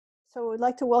So we'd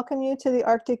like to welcome you to the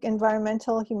Arctic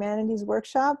Environmental Humanities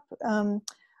Workshop.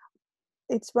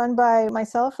 It's run by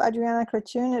myself, Adriana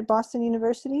Kratun at Boston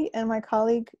University, and my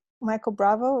colleague, Michael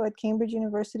Bravo at Cambridge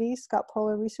University, Scott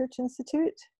Polar Research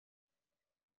Institute.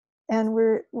 And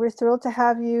we're thrilled to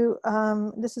have you.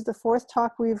 This is the fourth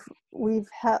talk we've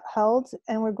held,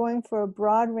 and we're going for a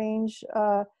broad range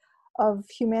of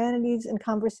humanities in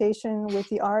conversation with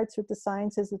the arts, with the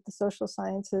sciences, with the social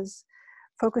sciences,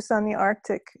 focused on the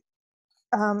Arctic.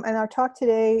 And our talk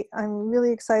today, I'm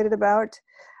really excited about.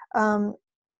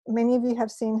 Many of you have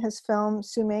seen his film,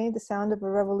 Sumé, The Sound of a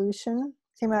Revolution,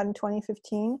 came out in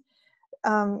 2015.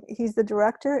 He's the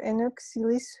director, Inuk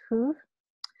Silis Høegh.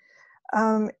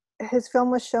 His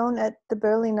film was shown at the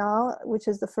Berlinale, which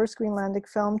is the first Greenlandic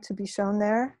film to be shown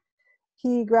there.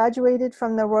 He graduated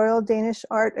from the Royal Danish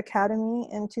Art Academy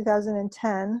in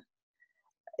 2010.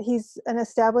 He's an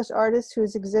established artist who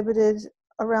has exhibited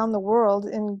around the world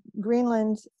in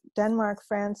Greenland, Denmark,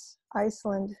 France,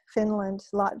 Iceland, Finland,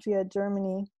 Latvia,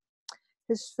 Germany.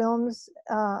 His films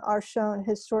are shown,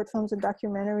 his short films and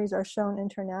documentaries are shown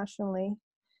internationally.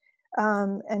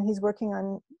 And he's working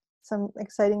on some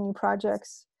exciting new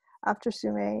projects after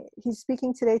Sumé. He's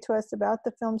speaking today to us about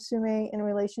the film Sumé in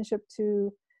relationship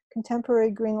to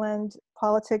contemporary Greenland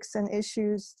politics and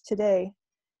issues today.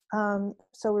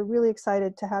 So we're really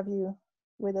excited to have you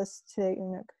with us today,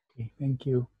 Inuk. Okay, thank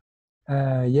you.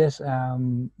 Yes,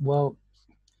 well,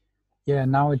 yeah,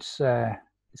 now it's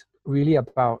really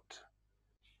about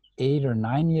 8 or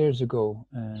 9 years ago.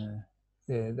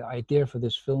 The idea for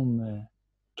this film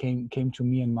came to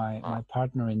me and my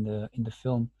partner in the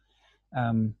film.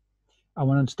 I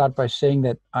want to start by saying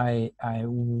that I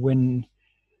when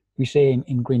we say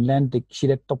in Greenlandic,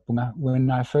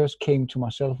 when I first came to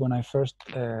myself, when I first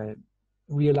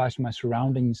realized my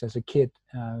surroundings as a kid,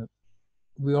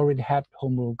 we already had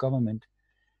home rule government.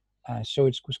 So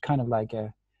it was kind of like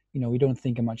we don't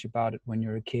think much about it when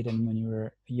you're a kid and when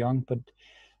you're young, but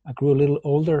I grew a little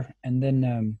older and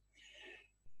then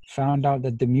found out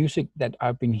that the music that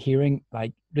I've been hearing,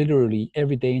 like literally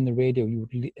every day in the radio, you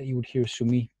would hear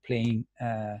Sumé playing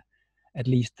at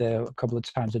least a couple of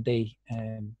times a day.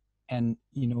 And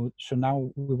so now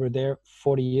we were there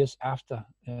 40 years after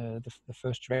the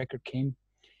first record came,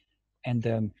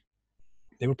 and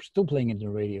they were still playing it on the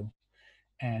radio.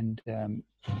 And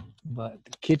but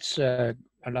the kids, a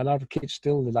lot of kids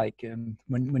still like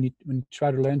when you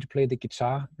try to learn to play the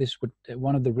guitar, this would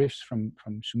one of the riffs from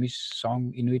Sumé's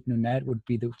song Inuit Nunat would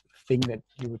be the thing that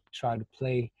you would try to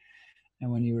play,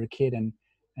 and when you were a kid, and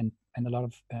a lot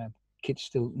of kids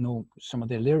still know some of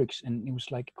their lyrics, and it was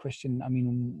like a question. I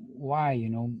mean, why?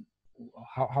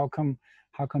 How come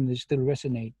they still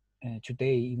resonate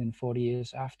today, even 40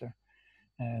 years after,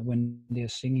 when they're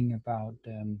singing about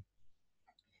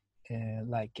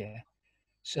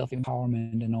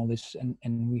self-empowerment and all this,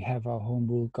 and we have our home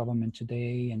rule government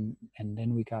today, and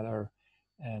then we got our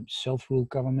self-rule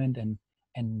government,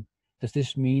 and does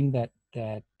this mean that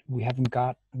we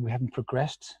haven't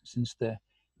progressed since the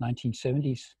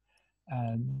 1970s?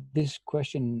 This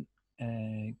question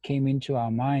came into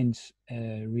our minds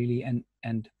really, and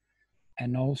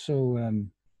also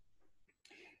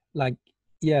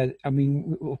yeah, I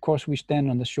mean, of course, we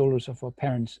stand on the shoulders of our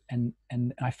parents, and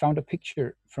I found a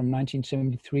picture from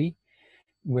 1973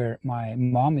 where my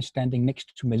mom is standing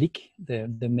next to Malik,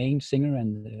 the main singer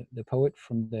and the poet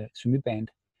from the Sumé band,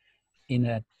 in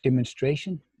a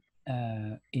demonstration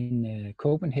in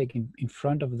Copenhagen in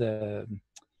front of the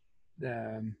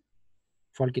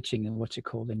Folketinget, what's it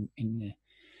called, in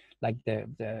like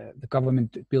the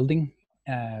government building,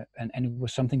 and it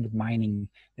was something with mining.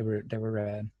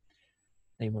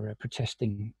 They were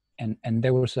protesting, and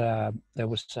there was what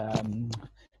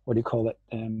do you call it?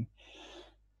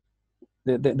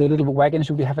 The little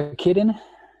wagons would have a kid in,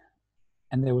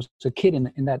 and there was a kid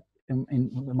in that.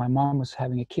 My mom was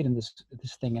having a kid in this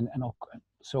thing, and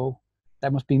so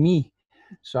that must be me.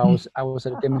 So I was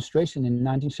at a demonstration in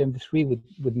 1973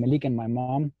 with Malik and my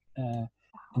mom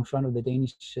in front of the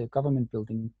Danish government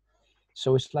building.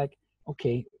 So it's like,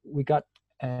 okay, we got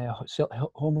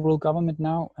home rule government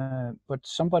now, but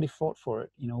somebody fought for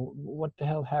it. What the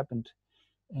hell happened?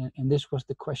 And this was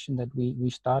the question that we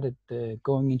started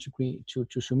going into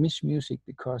to Sumé's music,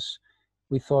 because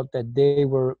we thought that they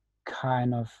were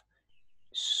kind of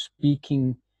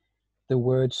speaking the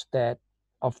words that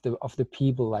of the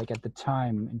people, like at the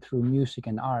time, and through music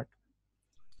and art.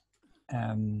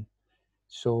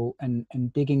 So and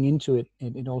digging into it,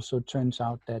 it also turns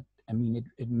out that, I mean,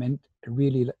 it meant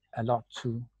really a lot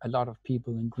to a lot of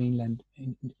people in Greenland,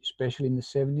 especially in the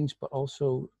 70s, but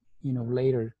also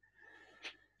later.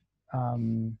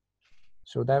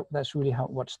 So that's really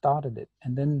what started it.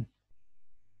 And then,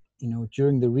 you know,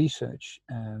 during the research,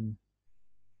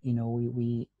 you know,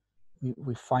 we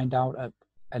find out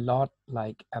a lot,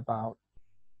 like, about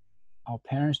our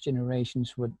parents'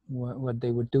 generations, what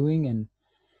they were doing,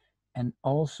 and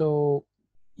also,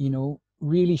 you know,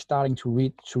 really starting to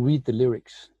read the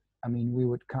lyrics. I mean, we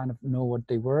would kind of know what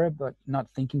they were, but not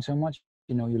thinking so much.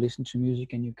 You know, you listen to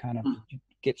music and you kind of you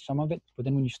get some of it, but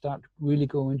then when you start really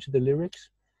go into the lyrics,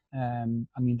 I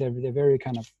mean, they're very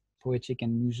kind of poetic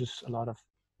and uses a lot of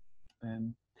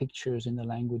pictures in the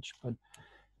language, but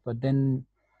then,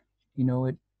 you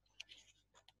know,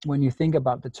 when you think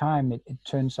about the time, it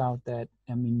turns out that,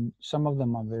 I mean, some of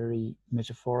them are very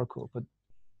metaphorical, but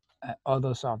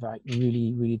others are like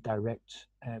really direct,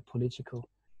 political.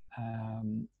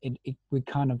 We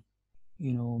kind of,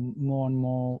 you know, more and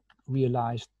more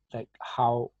realized like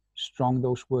how strong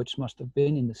those words must have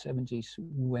been in the 70s,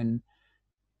 when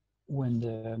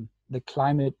the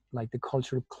climate, like the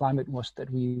cultural climate, was that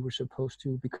we were supposed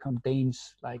to become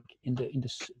Danes, like in the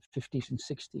 50s and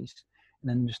 60s, and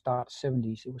then in the start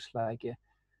 70s, it was like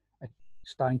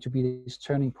starting to be this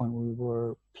turning point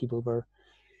where people were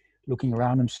looking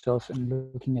around themselves and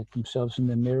looking at themselves in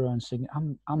the mirror and saying,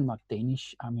 I'm not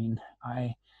Danish. I mean,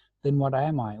 then what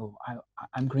am I? Oh,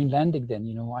 I'm Greenlandic then,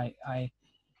 you know.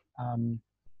 And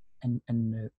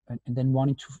then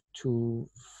wanting to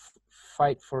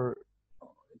fight for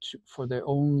their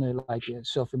own like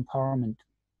self-empowerment.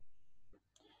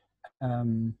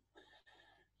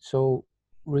 So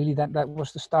really that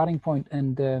was the starting point.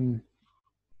 And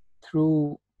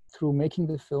through making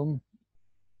the film,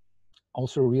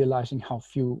 also realizing how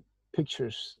few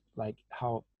pictures, like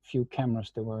how few cameras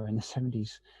there were in the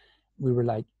 70s, we were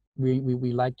like,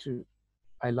 we like to,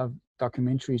 I love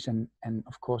documentaries, and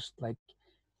of course, like,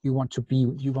 you want to be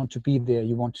there,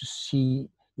 you want to see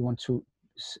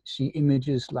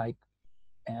images, like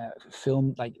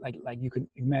film, like you can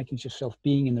imagine yourself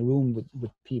being in the room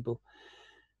with people.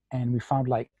 And we found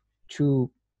like 2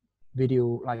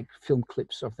 video, like film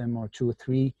clips of them, or 2 or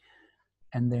 3,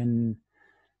 and then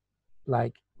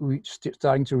like we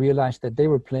starting to realize that they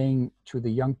were playing to the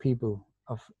young people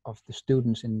of the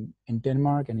students in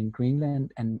Denmark and in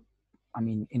Greenland. And I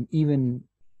mean, in even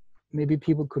maybe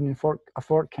people couldn't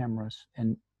afford cameras,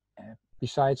 and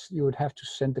besides, you would have to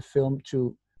send the film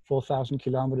to 4,000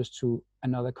 kilometers to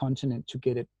another continent to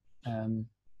get it,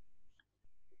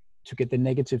 to get the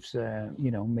negatives,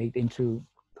 you know, made into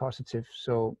positive.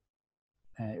 So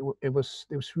it was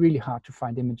really hard to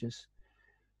find images.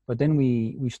 But then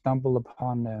we stumbled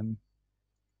upon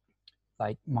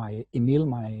like Emil,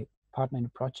 my partner in the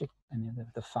project, and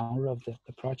the founder of the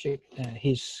project,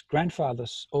 his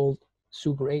grandfather's old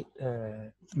Super 8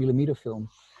 millimeter film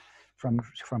from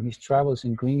his travels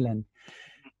in Greenland.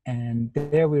 And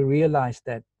there we realized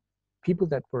that people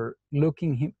that were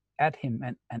looking at him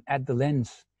and at the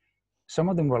lens, some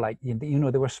of them were like, you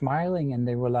know, they were smiling, and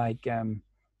they were like,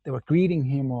 they were greeting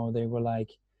him, or they were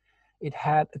like, it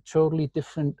had a totally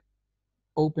different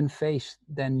open face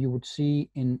than you would see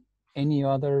in any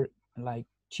other like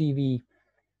TV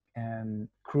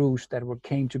crews that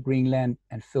came to Greenland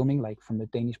and filming, like from the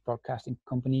Danish Broadcasting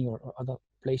Company or other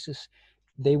places.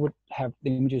 They would have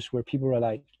the images where people were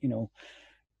like, you know,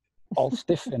 all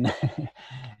stiff, and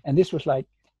and this was like,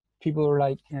 people were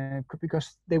like,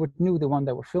 because they would knew the one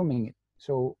that were filming it.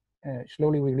 So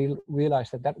slowly we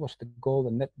realized that was the goal,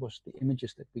 and that was the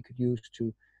images that we could use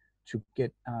to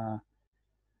get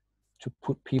to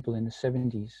put people in the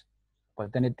 70s.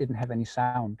 But then it didn't have any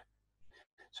sound.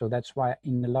 So that's why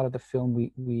in a lot of the film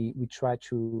we try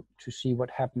to see what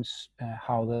happens,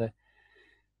 how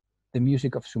the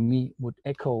music of Sumé would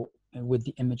echo with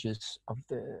the images of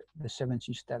the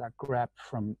 70s that are grabbed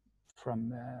from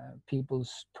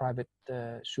people's private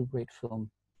Super 8 film.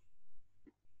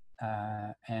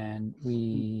 And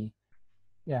we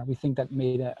think that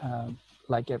made a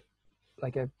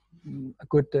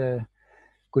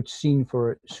good scene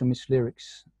for Sumé's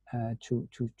lyrics to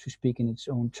speak in its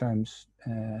own terms.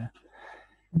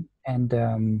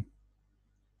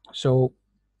 So,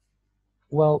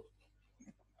 well,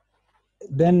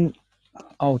 then,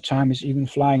 time is even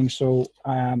flying. So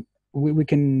we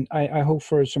can, I hope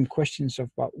for some questions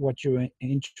about what you're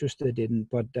interested in.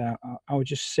 But I was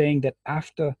just saying that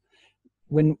after,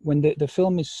 when the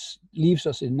film leaves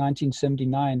us in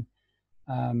 1979,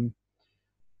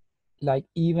 like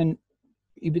even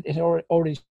it had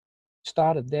already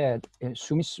started there.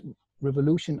 Sumé's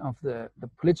revolution of the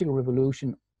political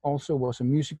revolution also was a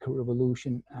musical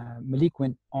revolution. Malik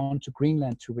went on to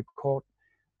Greenland to record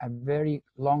a very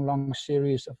long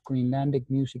series of Greenlandic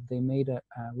music. They made a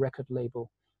record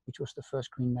label which was the first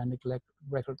Greenlandic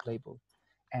record label,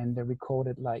 and they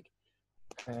recorded like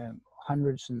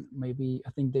hundreds and maybe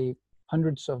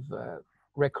hundreds of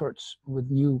records with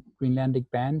new Greenlandic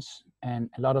bands, and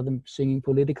a lot of them singing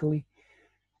politically.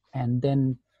 And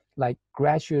then like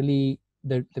gradually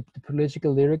the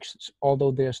political lyrics,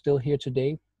 although they're still here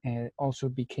today, also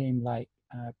became like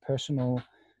personal,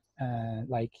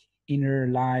 like inner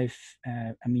life.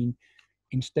 I mean,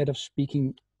 instead of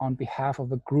speaking on behalf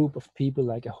of a group of people,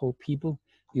 like a whole people,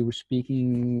 we were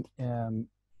speaking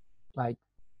like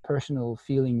personal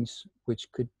feelings,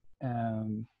 which could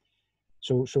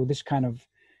so this kind of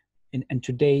in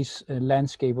today's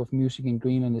landscape of music in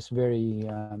Greenland is very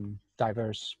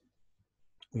diverse.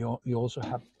 We also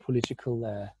have political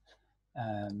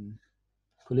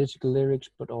lyrics,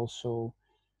 but also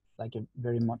like a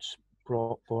very much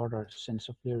broader sense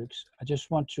of lyrics. I just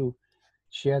want to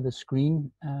share the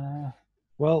screen.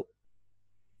 Well,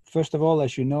 first of all,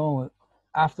 as you know,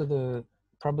 after the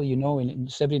probably you know in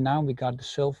 79 we got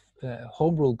the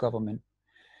home rule government,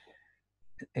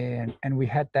 and we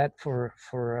had that for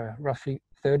roughly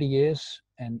 30 years,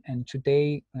 and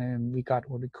today we got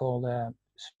what we call the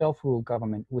self-rule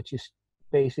government, which is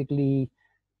basically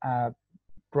a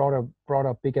broader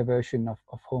bigger version of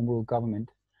home rule government.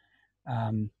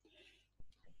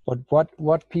 But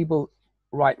what people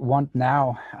want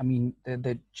now, I mean,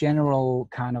 the general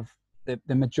kind of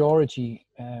the majority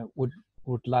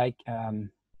would like,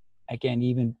 again,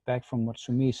 even back from what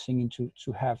Sumé is singing,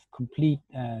 to have complete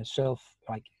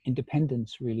like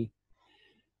independence, really.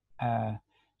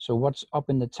 So what's up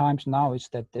in the times now is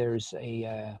that there is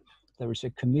a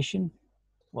commission.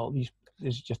 Well, this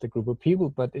is just a group of people,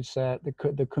 but it's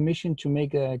the commission to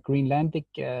make a Greenlandic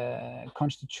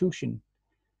constitution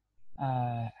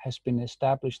has been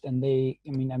established, and they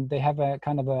have a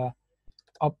kind of a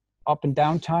up and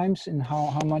down times in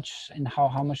how much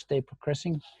they're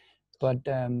progressing, but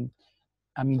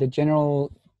I mean the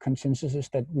general consensus is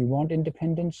that we want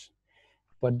independence.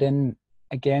 But then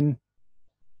again,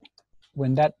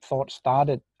 when that thought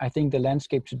started, I think the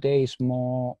landscape today is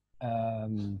more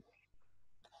I'm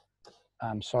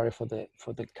sorry for the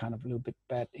kind of a little bit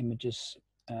bad images,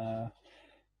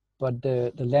 but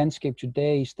the landscape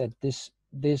today is that this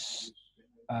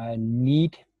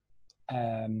need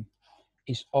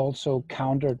is also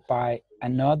countered by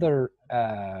another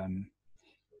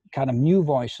kind of new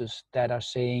voices that are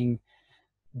saying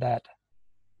that,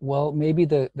 well, maybe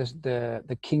the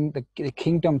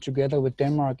kingdom together with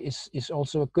Denmark is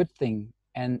also a good thing.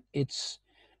 And it's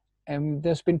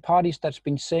there's been parties that's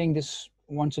been saying this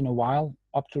once in a while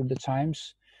up through the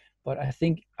times, but I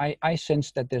think I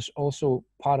sense that there's also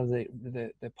part of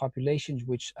the populations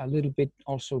which are a little bit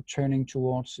also turning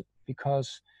towards it,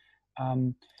 because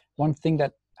one thing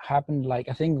that happened, like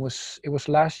I think it was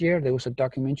last year, there was a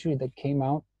documentary that came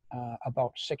out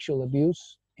about sexual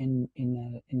abuse in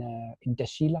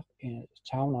Dasila, in a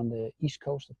town on the east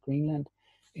coast of Greenland.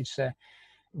 It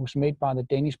was made by the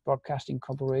Danish Broadcasting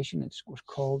Corporation. It was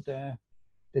called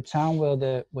The Town Where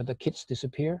the Kids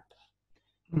Disappear.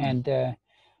 And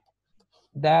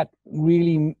that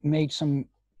really made some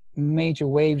major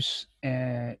waves,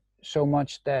 so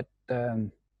much that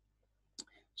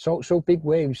so big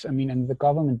waves. I mean, and the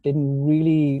government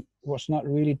was not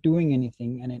really doing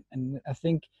anything. And I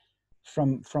think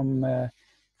from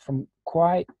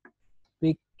quite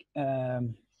big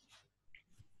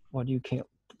what do you call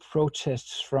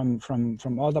protests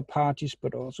from other parties,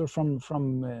 but also from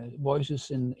voices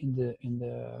in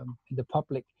the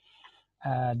public.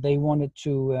 They wanted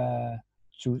to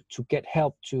get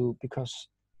help because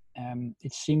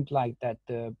it seemed like that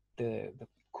the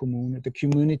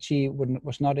community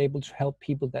was not able to help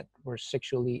people that were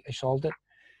sexually assaulted,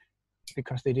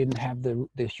 because they didn't have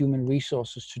the human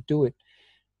resources to do it.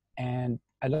 And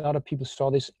a lot of people saw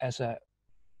this as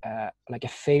like a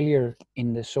failure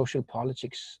in the social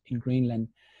politics in Greenland.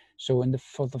 So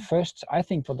for the first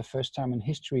time in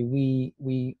history,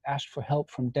 we asked for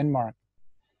help from Denmark,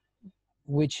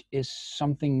 which is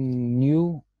something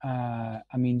new.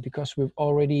 I mean, because we've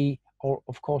already,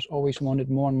 of course, always wanted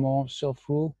more and more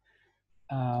self-rule,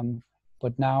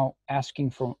 but now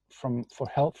asking for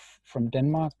help from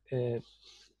Denmark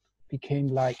became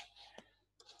like,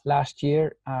 last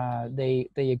year they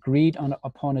agreed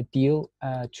upon a deal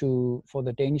for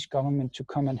the Danish government to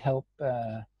come and help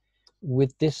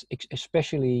with this,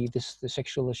 especially the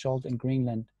sexual assault in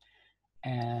Greenland.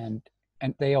 And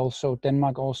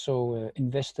Denmark also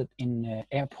invested in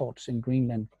airports in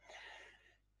Greenland,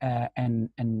 and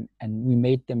we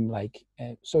made them like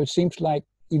so it seems like,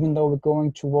 even though we're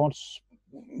going towards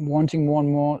wanting more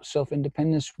and more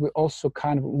self-independence, we're also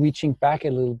kind of reaching back a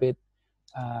little bit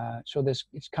So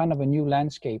it's kind of a new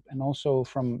landscape, and also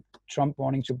from Trump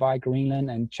wanting to buy Greenland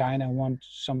and China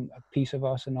wants a piece of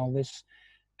us and all this.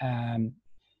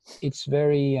 It's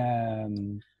very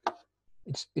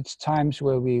it's times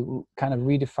where we kind of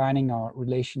redefining our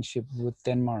relationship with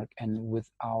Denmark and with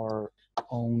our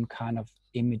own kind of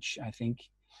image, I think.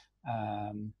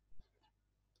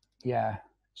 Yeah.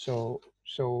 So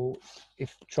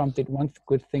if Trump did one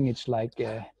good thing, it's like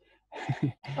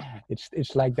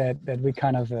it's like that we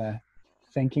kind of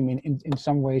thank him in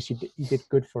some ways. He did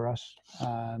good for us.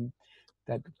 So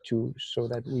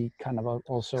that we kind of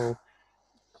also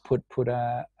put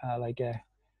a like a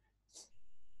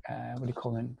what do you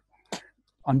call it?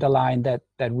 Underline that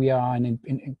we are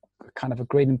in kind of a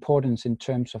great importance in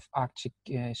terms of Arctic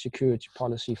security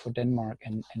policy for Denmark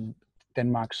and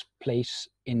Denmark's place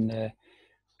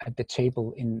at the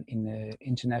table in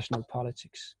international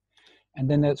politics. And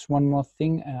then there's one more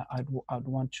thing I'd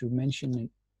want to mention.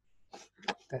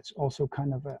 That's also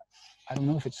kind of I don't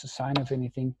know if it's a sign of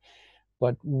anything,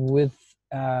 but with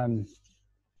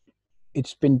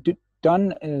it's been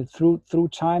done through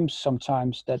times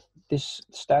sometimes that this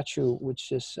statue,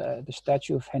 which is the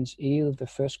statue of Hans Egede, the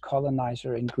first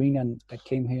colonizer in Greenland that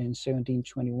came here in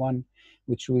 1721,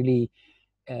 which really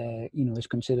is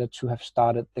considered to have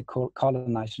started the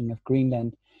colonizing of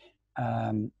Greenland.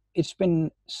 It's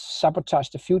been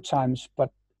sabotaged a few times, but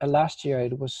last year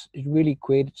it really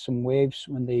created some waves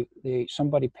when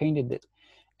somebody painted it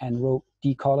and wrote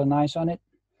 "decolonize" on it,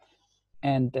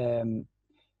 and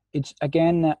it's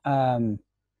again a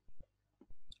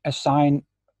sign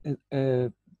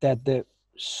that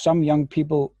some young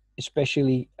people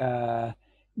especially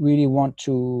really want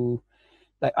to,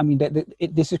 like, I mean,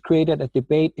 this has created a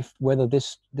debate whether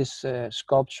this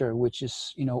sculpture, which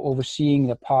is overseeing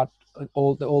the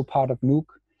old part of Nuuk,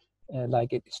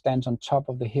 like it stands on top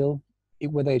of the hill,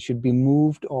 whether it should be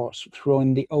moved or thrown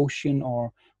in the ocean,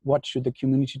 or what should the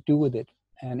community do with it.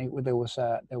 And there was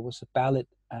a ballot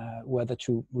whether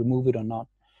to remove it or not.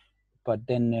 But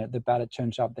then the ballot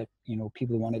turns out that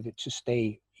people wanted it to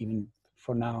stay even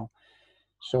for now.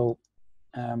 So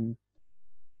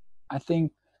I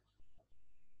think,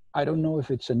 I don't know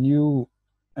if it's a new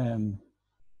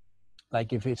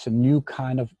if it's a new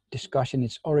kind of discussion.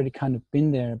 It's already kind of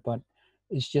been there, but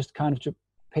it's just kind of to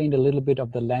paint a little bit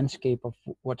of the landscape of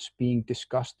what's being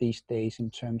discussed these days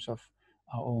in terms of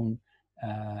our own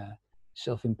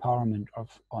self-empowerment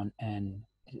and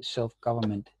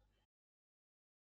self-government.